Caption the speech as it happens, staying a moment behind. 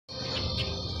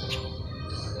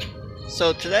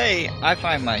So today I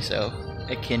find myself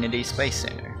at Kennedy Space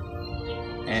Center,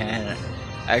 and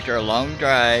after a long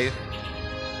drive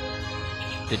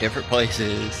to different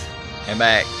places and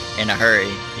back in a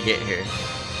hurry to get here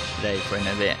today for an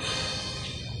event.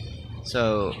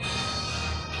 So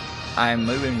I'm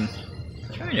moving,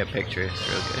 trying to picture this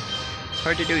real good. It's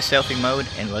hard to do selfie mode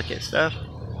and look at stuff,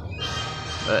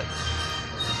 but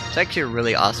it's actually a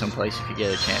really awesome place if you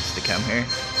get a chance to come here.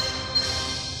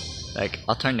 Like,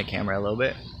 I'll turn the camera a little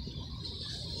bit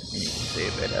and you can see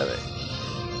a bit of it.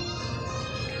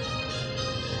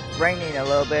 It's raining a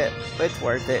little bit, but it's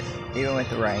worth it, even with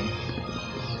the rain.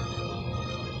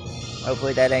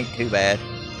 Hopefully that ain't too bad.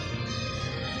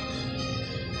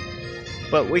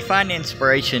 But we find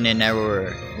inspiration in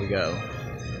everywhere we go,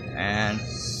 and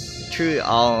it's truly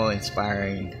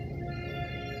awe-inspiring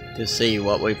to see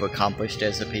what we've accomplished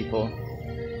as a people,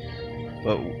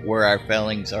 but where our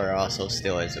failings are also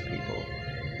still as a people.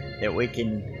 That we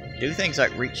can do things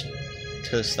like reach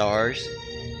to the stars,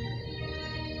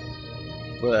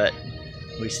 but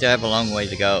we still have a long way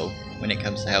to go when it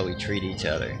comes to how we treat each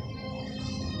other.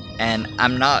 And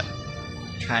I'm not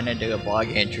trying to do a blog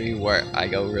entry where I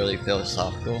go really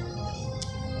philosophical,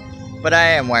 but I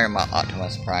am wearing my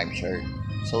Optimus Prime shirt,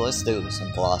 so let's do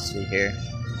some philosophy here.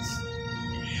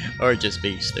 Or just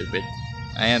be stupid.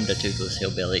 I am the Toothless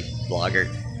Hillbilly blogger.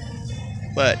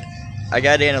 But I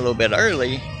got in a little bit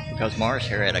early because Mars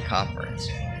here at a conference,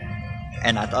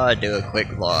 and I thought I'd do a quick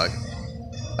vlog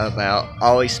about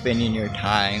always spending your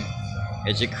time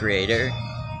as a creator.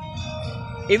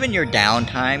 Even your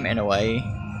downtime, in a way,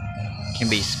 can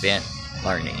be spent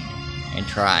learning and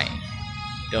trying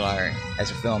to learn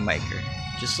as a filmmaker.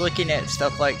 Just looking at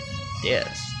stuff like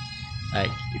this.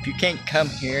 Like, if you can't come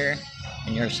here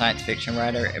and you're a science fiction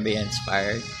writer and be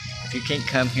inspired, if you can't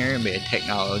come here and be a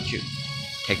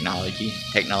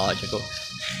technological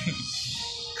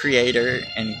creator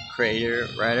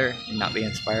writer and not be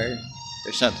inspired,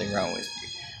 there's something wrong with you.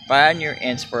 Find your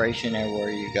inspiration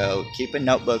everywhere you go. Keep a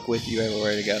notebook with you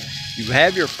everywhere you go. You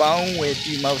have your phone with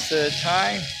you most of the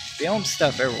time. Film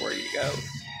stuff everywhere you go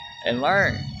and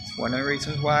learn. It's one of the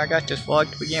reasons why I got this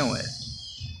vlog to begin with,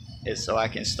 is so I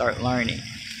can start learning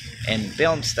and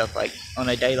film stuff like on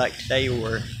a day like today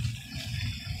where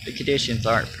the conditions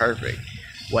aren't perfect.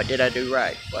 What did I do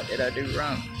right? What did I do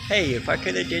wrong? Hey, if I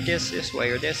could have did this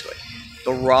way or this way.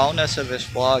 The rawness of this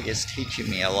vlog is teaching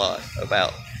me a lot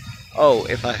about, oh,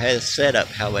 if I had a setup,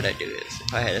 how would I do this?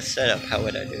 If I had a setup, how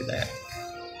would I do that?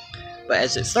 But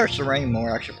as it starts to rain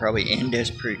more, I should probably end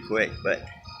this pretty quick, but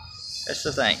that's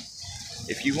the thing.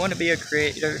 If you want to be a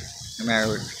creator, no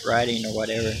matter writing or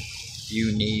whatever,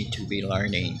 you need to be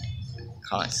learning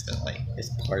constantly. It's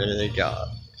part of the job.